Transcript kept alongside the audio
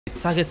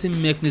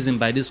targeting mechanism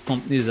by these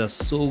companies are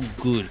so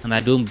good, and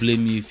I don't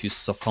blame you if you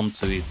succumb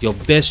to it. Your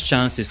best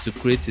chance is to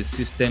create a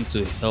system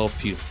to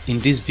help you. In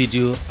this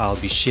video, I'll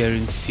be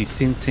sharing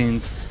 15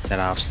 things that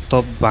I've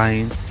stopped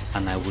buying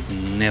and I would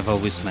never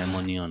waste my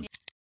money on.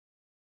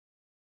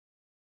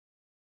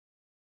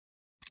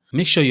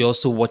 Make sure you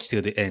also watch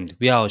till the end,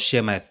 where I'll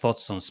share my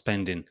thoughts on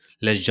spending.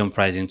 Let's jump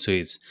right into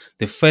it.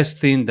 The first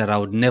thing that I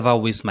would never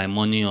waste my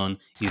money on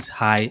is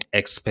high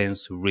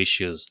expense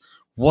ratios.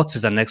 What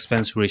is an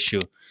expense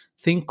ratio?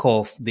 Think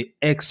of the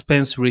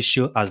expense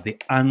ratio as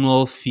the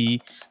annual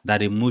fee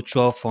that a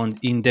mutual fund,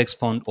 index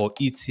fund, or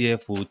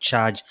ETF will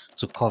charge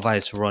to cover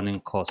its running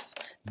costs.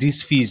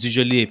 This fee is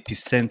usually a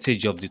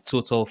percentage of the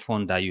total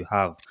fund that you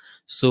have.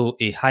 So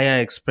a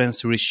higher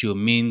expense ratio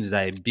means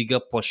that a bigger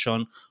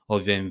portion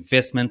of your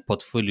investment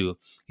portfolio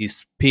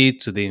is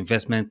paid to the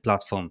investment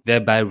platform,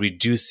 thereby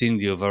reducing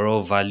the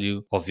overall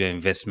value of your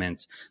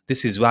investment.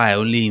 This is why I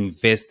only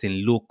invest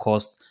in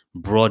low-cost,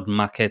 broad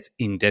market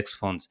index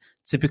funds,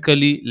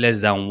 typically less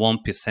than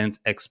 1%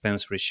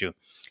 expense ratio,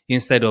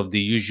 instead of the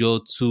usual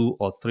 2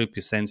 or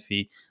 3%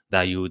 fee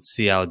that you would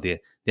see out there,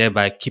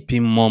 thereby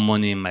keeping more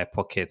money in my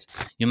pocket.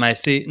 You might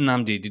say,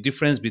 Nnamdi, the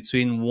difference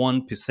between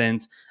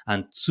 1%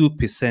 and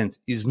 2%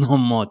 is not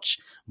much,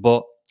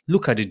 but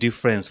look at the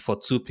difference for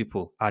two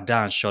people,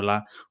 Ada and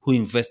Shola, who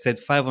invested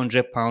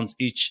 £500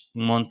 each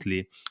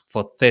monthly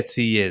for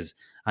 30 years,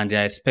 and they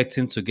are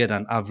expecting to get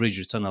an average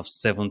return of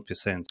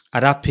 7%.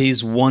 Ada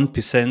pays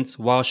 1%,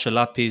 while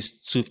Shola pays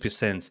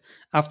 2%.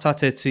 After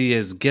 30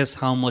 years, guess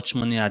how much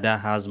money Ada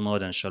has more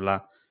than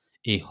Shola?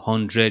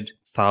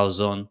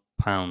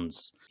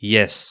 £100,000.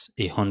 Yes,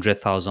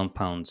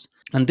 £100,000.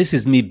 And this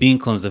is me being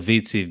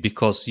conservative,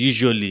 because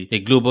usually a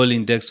global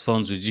index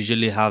funds would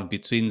usually have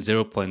between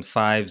 0.5,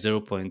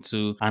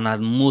 0.2, and at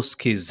most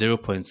case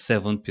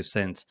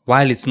 0.7%.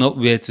 While it's not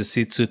weird to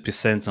see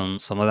 2% on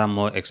some other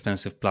more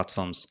expensive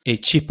platforms, a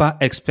cheaper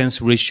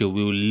expense ratio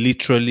will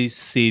literally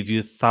save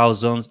you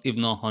thousands, if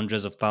not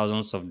hundreds of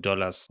thousands of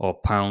dollars or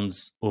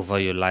pounds over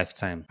your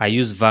lifetime. I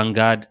use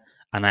Vanguard,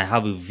 and I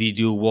have a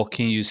video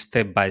walking you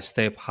step by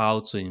step how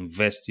to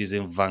invest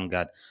using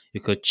Vanguard. You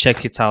could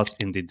check it out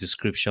in the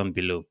description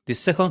below. The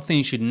second thing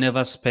you should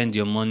never spend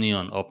your money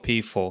on or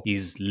pay for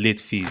is late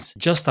fees.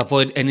 Just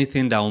avoid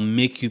anything that will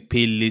make you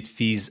pay late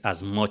fees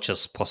as much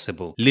as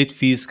possible. Late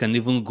fees can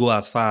even go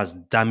as far as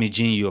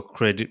damaging your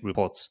credit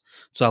reports.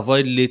 To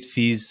avoid late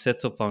fees,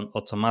 set up an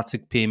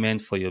automatic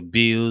payment for your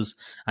bills,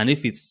 and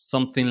if it's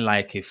something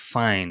like a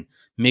fine,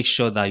 make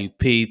sure that you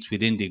pay it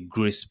within the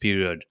grace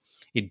period.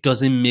 It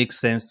doesn't make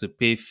sense to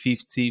pay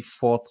 50,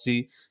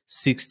 40,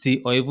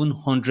 60, or even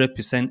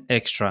 100%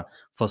 extra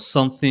for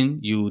something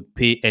you would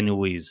pay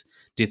anyways.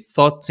 The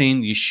third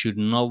thing you should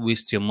not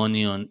waste your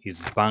money on is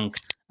bank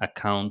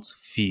account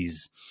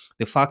fees.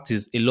 The fact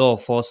is, a lot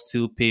of us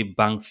still pay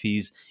bank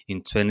fees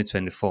in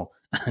 2024.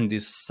 And the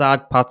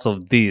sad part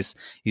of this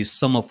is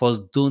some of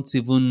us don't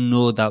even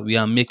know that we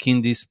are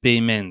making these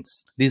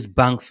payments. These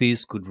bank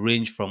fees could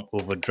range from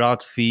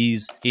overdraft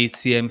fees,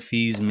 ATM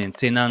fees,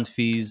 maintenance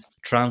fees,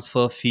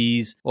 transfer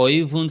fees, or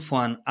even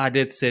for an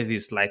added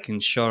service like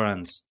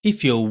insurance.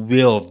 If you're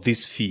aware of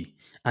this fee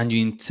and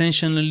you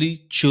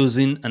intentionally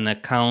chosen an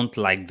account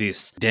like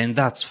this, then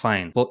that's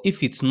fine. But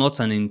if it's not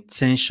an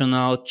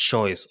intentional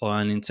choice or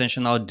an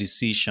intentional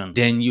decision,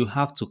 then you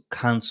have to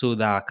cancel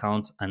that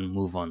account and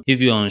move on.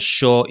 If you're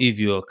unsure if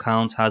your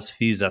account has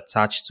fees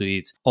attached to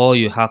it, all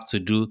you have to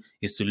do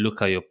is to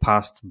look at your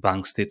past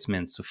bank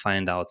statements to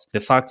find out. The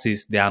fact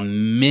is, there are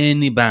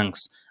many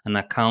banks and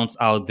accounts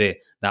out there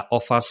that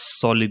offer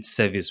solid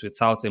service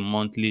without a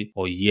monthly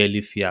or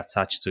yearly fee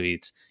attached to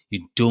it.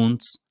 You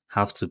don't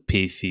have to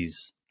pay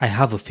fees. I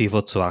have a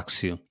favor to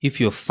ask you.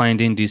 If you're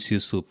finding this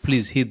useful,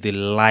 please hit the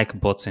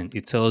like button.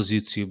 It tells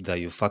YouTube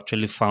that you've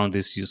actually found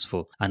this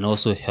useful and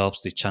also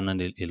helps the channel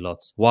a lot.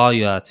 While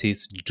you're at it,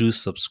 do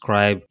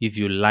subscribe if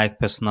you like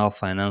personal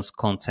finance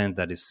content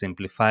that is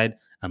simplified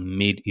and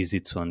made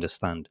easy to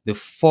understand. The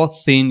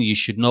fourth thing you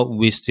should not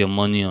waste your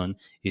money on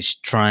is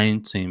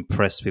trying to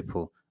impress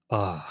people.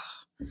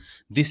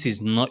 This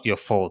is not your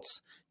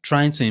fault.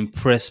 Trying to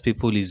impress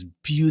people is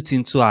built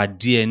into our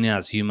DNA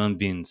as human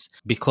beings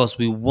because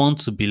we want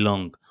to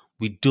belong.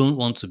 We don't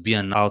want to be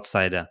an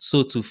outsider.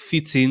 So to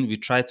fit in, we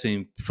try to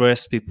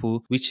impress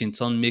people, which in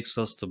turn makes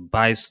us to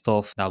buy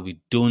stuff that we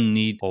don't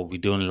need or we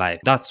don't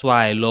like. That's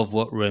why I love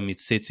what Remit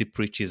Sethi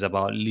preaches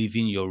about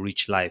living your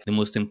rich life. The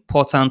most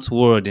important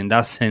word in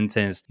that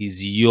sentence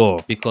is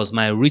your, because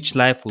my rich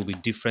life will be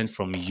different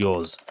from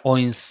yours. Or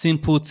in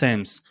simple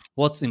terms,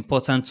 what's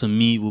important to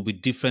me will be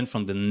different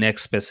from the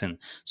next person.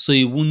 So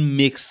it won't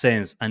make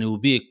sense and it will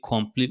be a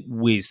complete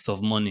waste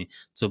of money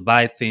to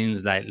buy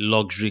things like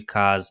luxury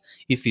cars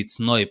if it's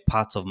not a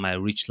part of my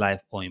rich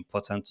life or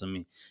important to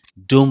me.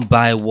 Don't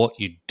buy what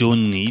you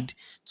don't need.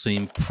 to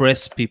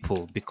impress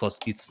people because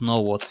it's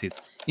not worth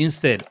it.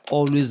 Instead,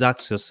 always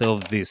ask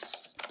yourself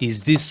this: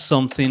 is this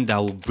something that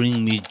will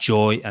bring me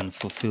joy and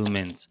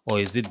fulfillment, or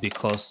is it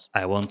because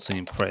I want to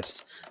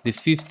impress? The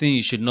fifth thing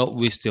you should not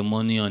waste your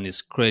money on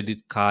is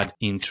credit card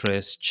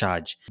interest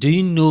charge. Do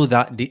you know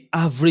that the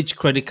average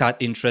credit card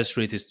interest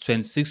rate is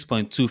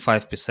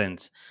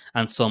 26.25%,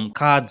 and some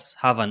cards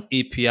have an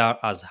APR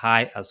as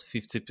high as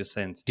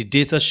 50%? The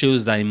data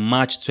shows that in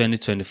March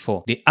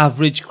 2024, the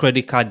average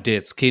credit card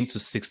debt came to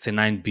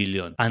 69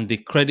 billion, and the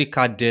credit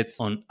card debt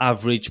on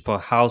average per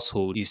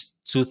household is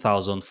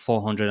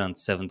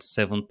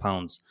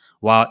 £2,477,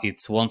 while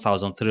it's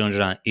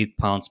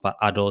 £1,308 per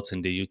adult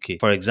in the UK.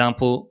 For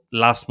example,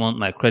 last month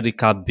my credit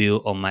card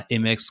bill on my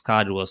Amex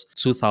card was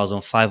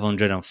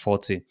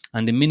 £2,540,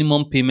 and the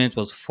minimum payment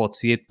was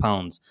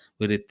 £48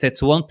 with a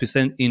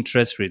 31%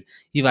 interest rate.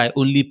 If I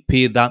only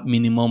pay that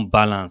minimum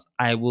balance,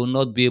 I will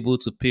not be able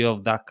to pay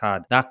off that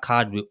card. That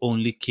card will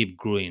only keep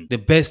growing. The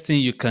best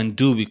thing you can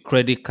do with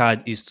credit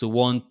card is to,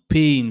 one,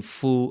 pay in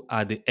full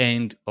at the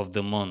end of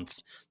the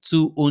month.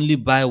 2, only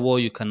buy what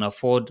you can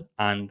afford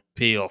and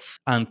pay off.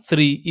 And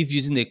 3, if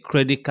using a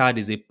credit card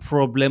is a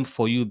problem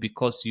for you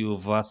because you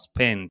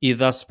overspend,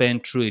 either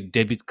spend through a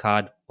debit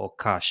card or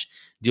cash.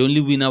 The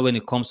only winner when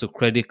it comes to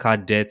credit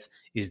card debt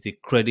is the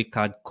credit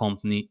card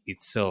company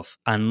itself,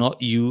 and not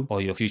you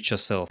or your future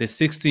self. The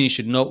sixth thing you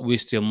should not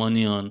waste your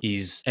money on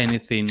is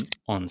anything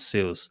on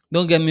sales.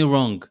 Don't get me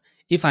wrong.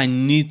 If I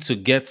need to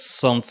get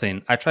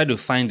something, I try to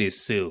find a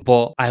sale,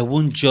 but I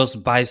won't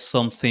just buy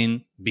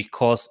something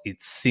because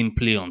it's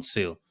simply on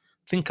sale.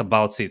 Think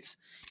about it.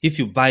 If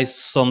you buy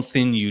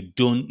something you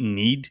don't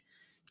need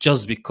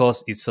just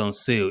because it's on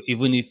sale,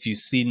 even if you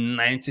see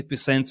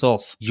 90%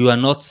 off, you are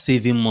not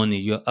saving money.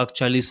 You're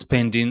actually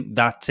spending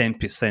that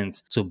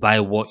 10% to buy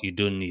what you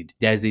don't need.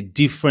 There's a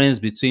difference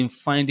between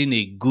finding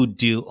a good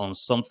deal on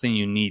something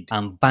you need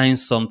and buying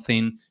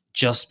something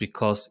just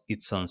because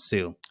it's on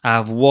sale.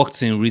 I've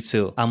worked in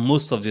retail, and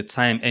most of the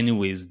time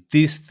anyways,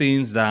 these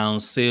things that are on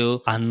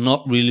sale are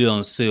not really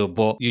on sale,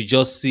 but you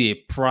just see a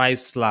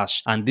price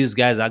slash, and this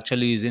guy is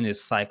actually using a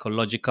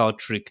psychological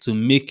trick to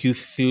make you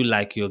feel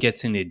like you're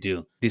getting a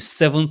deal. The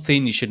seventh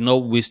thing you should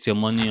not waste your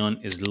money on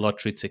is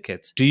lottery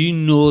tickets. Do you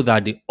know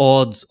that the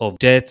odds of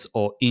death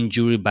or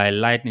injury by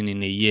lightning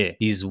in a year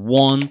is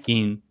 1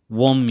 in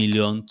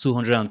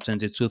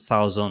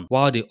 1,222,000,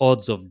 while the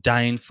odds of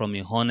dying from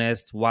a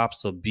honest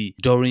wasp or bee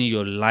during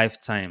your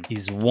lifetime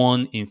is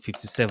 1 in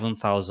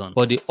 57,000.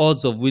 But the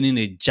odds of winning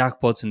a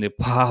jackpot in the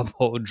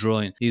Powerball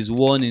drawing is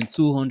 1 in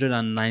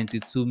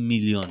 292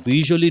 million. We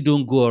usually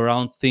don't go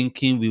around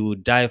thinking we will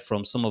die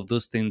from some of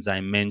those things I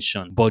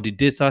mentioned, but the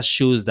data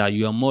shows that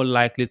you are more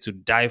likely to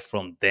die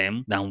from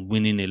them than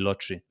winning a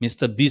lottery.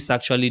 Mr. Beast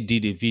actually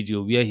did a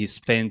video where he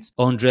spent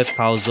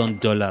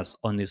 $100,000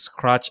 on a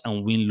scratch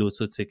and win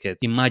lotto ticket.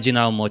 Imagine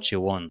how much he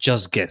won.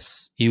 Just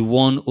guess. He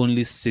won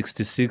only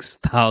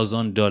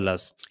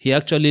 $66,000. He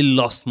actually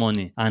lost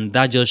money, and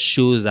that just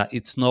shows that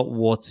it's not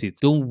worth it.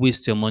 Don't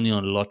waste your money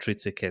on lottery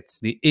tickets.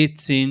 The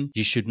eighth thing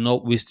you should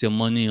not waste your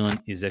money on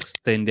is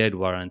extended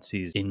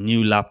warranties. A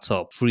new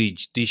laptop,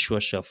 fridge,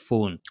 dishwasher,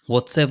 phone,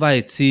 whatever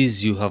it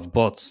is you have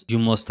bought, you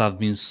must have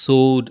been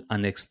sold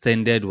an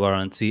extended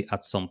warranty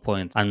at some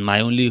point. And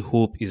my only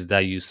hope is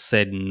that you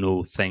said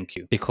no, thank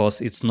you,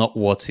 because it's not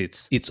worth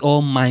it. It's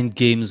all mind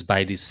games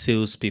by the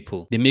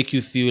salespeople. They make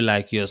you feel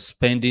like you're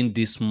spending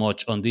this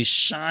much on this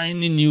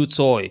shiny new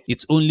toy.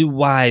 It's only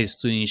wise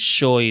to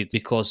insure it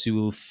because you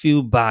will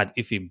feel bad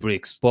if it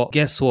breaks. But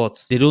guess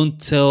what? They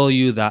don't tell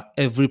you that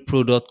every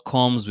product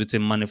comes with a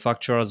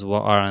manufacturer's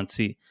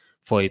warranty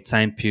for a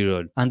time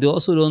period. And they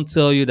also don't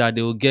tell you that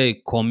they will get a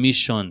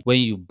commission when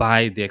you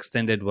buy the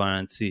extended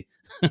warranty.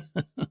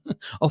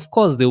 Of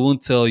course they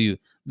won't tell you.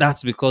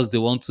 That's because they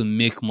want to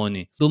make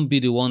money. Don't be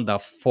the one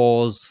that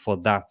falls for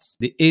that.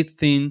 The eighth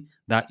thing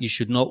that you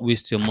should not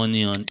waste your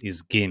money on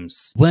is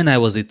games. When I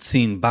was a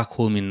teen back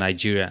home in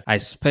Nigeria, I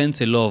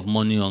spent a lot of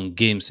money on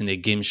games in a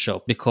game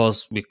shop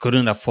because we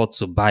couldn't afford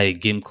to buy a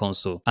game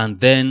console. And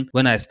then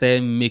when I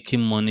started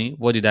making money,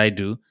 what did I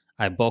do?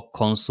 I bought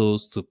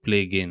consoles to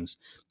play games.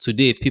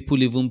 Today,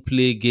 people even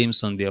play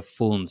games on their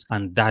phones,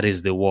 and that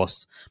is the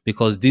worst,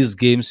 because these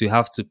games you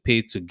have to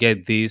pay to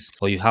get this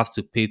or you have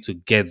to pay to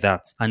get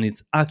that, and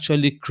it's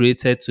actually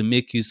created to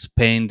make you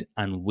spend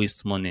and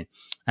waste money.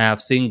 I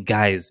have seen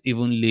guys,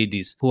 even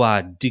ladies, who are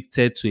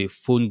addicted to a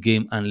phone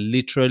game and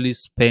literally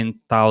spend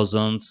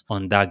thousands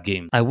on that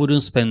game. I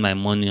wouldn't spend my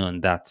money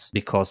on that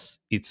because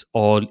it's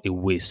all a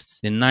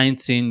waste. The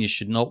ninth thing you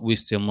should not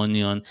waste your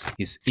money on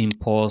is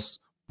impulse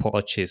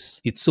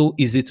purchase. It's so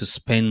easy to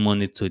spend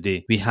money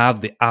today. We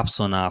have the apps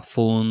on our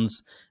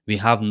phones, We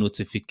have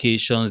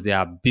notifications, there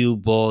are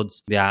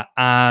billboards, there are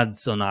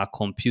ads on our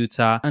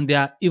computer, and they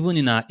are even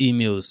in our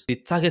emails. The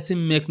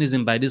targeting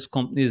mechanism by these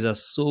companies are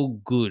so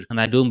good, and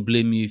I don't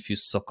blame you if you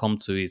succumb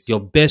to it. Your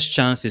best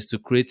chance is to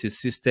create a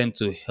system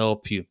to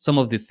help you. Some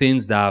of the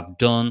things that I've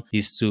done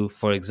is to,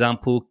 for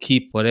example,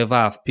 keep whatever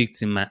I've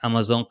picked in my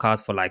Amazon cart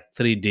for like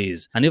 3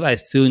 days. And if I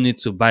still need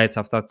to buy it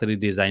after 3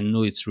 days, I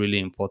know it's really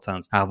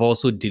important. I've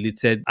also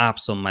deleted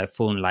apps on my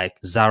phone like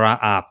Zara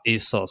app,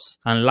 ASOS.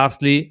 And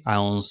lastly, I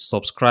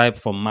unsubscribe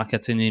from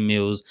marketing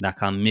emails that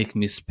can make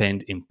me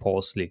spend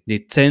impulsively. The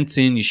 10th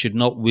thing you should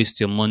not waste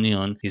your money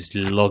on is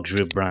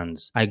luxury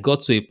brands. I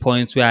got to a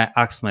point where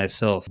I asked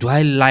myself, do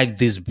I like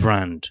this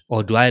brand,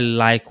 or do I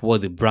like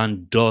what the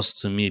brand does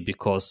to me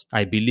because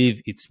I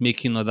believe it's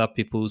making other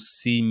people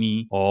see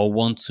me or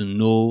want to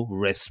know,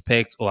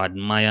 respect, or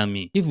admire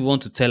me? If we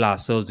want to tell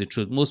ourselves the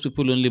truth, most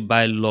people only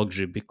buy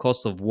luxury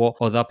because of what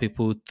other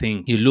people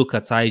think. You look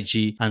at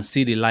IG and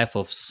see the life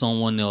of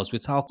someone else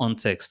without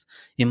context.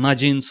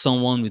 Imagine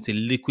someone with a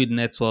liquid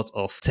net worth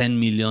of $10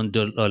 million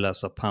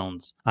or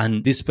pounds,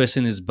 and this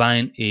person is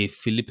buying a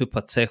Philippe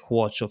Patek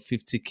watch of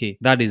 50k.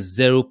 That is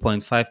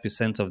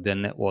 0.5% of their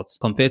net worth,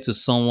 compared to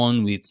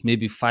someone with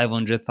maybe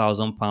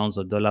 500,000 pounds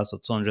or dollars or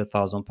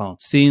 200,000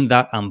 pounds. Seeing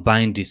that and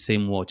buying the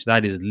same watch,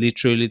 that is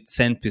literally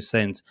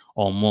 10%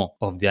 or more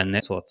of their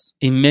net worth.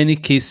 In many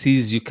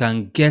cases, you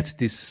can get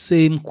the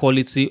same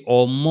quality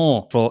or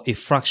more for a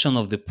fraction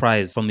of the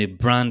price from a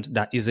brand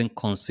that isn't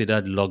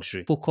considered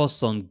luxury.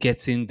 Focus on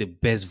getting the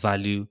best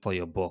value for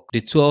your buck.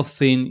 The 12th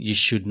thing you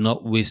should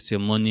not waste your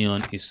money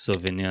on is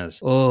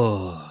souvenirs.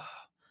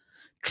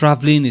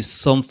 Traveling is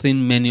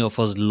something many of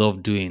us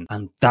love doing,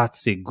 and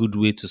that's a good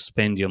way to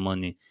spend your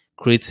money.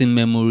 Creating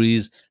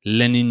memories,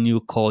 learning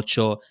new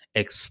culture,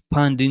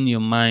 expanding your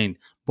mind.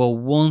 But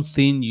one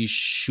thing you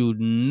should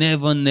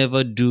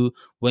never do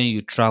when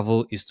you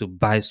travel is to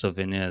buy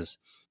souvenirs.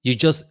 You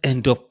just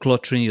end up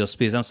cluttering your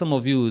space. And some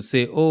of you will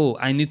say, oh,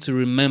 I need to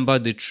remember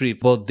the trip.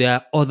 But there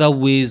are other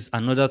ways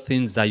and other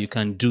things that you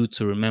can do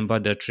to remember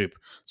the trip.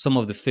 Some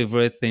of the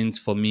favorite things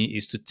for me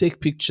is to take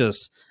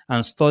pictures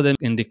and store them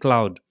in the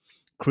cloud.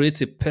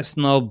 Create a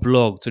personal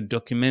blog to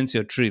document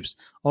your trips,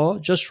 or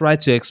just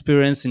write your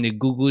experience in a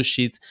Google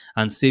Sheet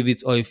and save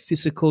it, or a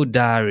physical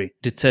diary.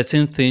 The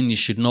 13th thing you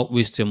should not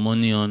waste your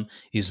money on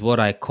is what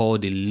I call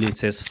the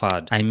latest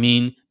fad. I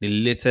mean, the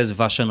latest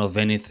version of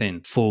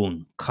anything: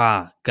 phone,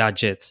 car,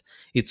 gadgets.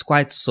 It's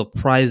quite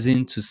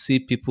surprising to see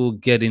people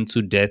get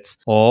into debt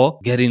or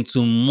get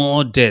into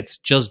more debt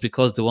just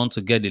because they want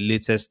to get the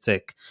latest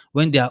tech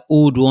when their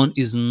old one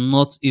is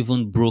not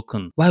even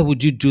broken. Why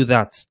would you do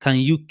that? Can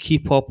you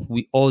keep up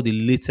with all the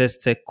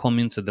latest tech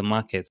coming to the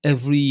market?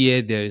 Every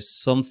year there is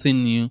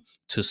something new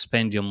to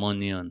spend your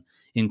money on.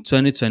 In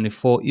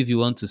 2024, if you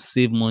want to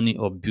save money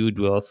or build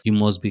wealth, you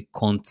must be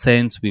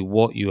content with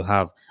what you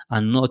have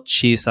and not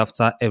chase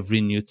after every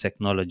new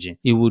technology.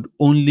 It would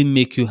only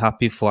make you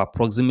happy for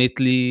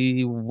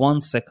approximately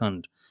 1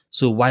 second.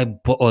 So why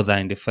bother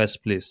in the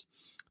first place?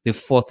 The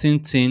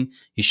 14th thing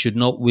you should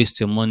not waste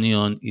your money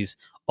on is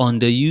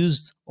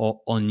underused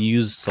or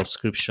unused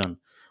subscription.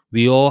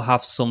 We all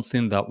have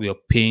something that we are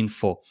paying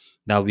for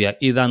that we are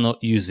either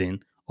not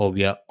using or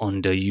we are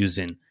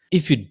underusing.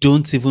 If you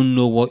don't even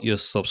know what you're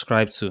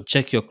subscribed to,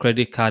 check your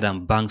credit card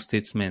and bank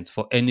statements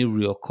for any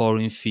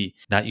recurring fee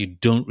that you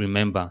don't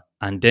remember.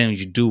 And then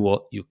you do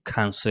what? You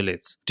cancel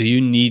it. Do you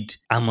need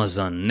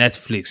Amazon,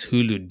 Netflix,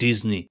 Hulu,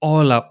 Disney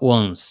all at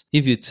once?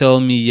 If you tell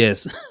me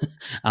yes,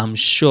 I'm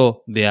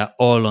sure they are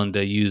all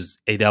underused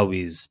either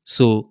ways.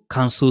 So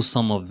cancel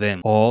some of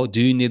them. Or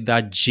do you need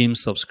that gym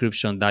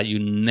subscription that you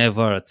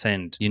never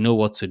attend? You know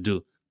what to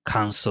do.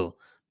 Cancel.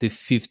 The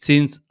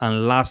 15th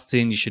and last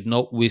thing you should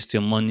not waste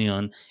your money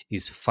on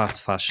is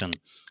fast fashion.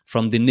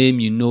 From the name,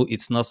 you know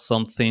it's not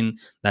something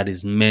that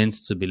is meant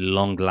to be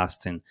long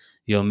lasting.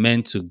 You're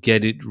meant to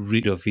get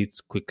rid of it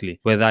quickly,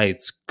 whether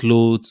it's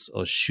clothes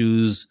or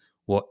shoes,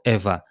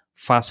 whatever.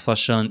 Fast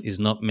fashion is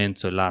not meant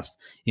to last.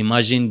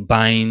 Imagine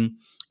buying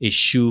a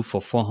shoe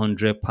for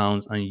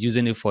 £400 and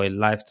using it for a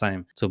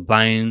lifetime, to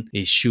buying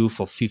a shoe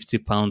for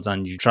 £50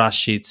 and you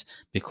trash it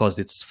because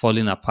it's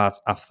falling apart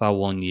after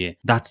 1 year.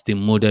 That's the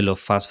model of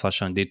fast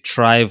fashion. They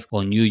thrive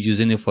on you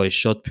using it for a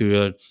short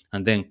period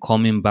and then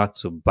coming back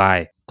to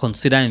buy.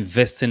 Consider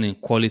investing in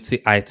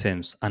quality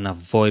items and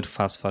avoid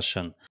fast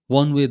fashion.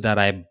 One way that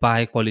I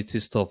buy quality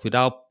stuff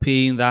without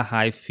paying that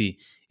high fee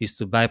is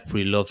to buy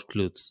pre-loved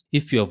clothes.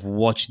 If you have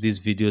watched this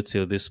video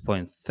till this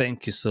point,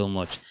 thank you so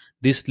much.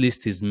 This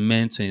list is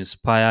meant to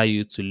inspire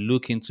you to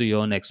look into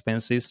your own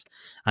expenses,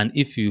 and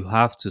if you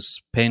have to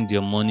spend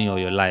your money or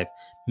your life,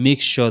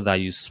 make sure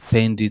that you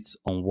spend it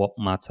on what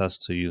matters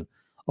to you.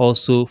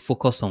 Also,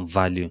 focus on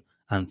value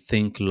and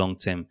think long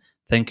term.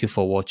 Thank you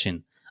for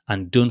watching,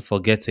 and don't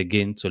forget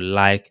again to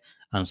like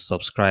and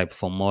subscribe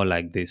for more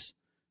like this.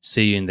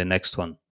 See you in the next one.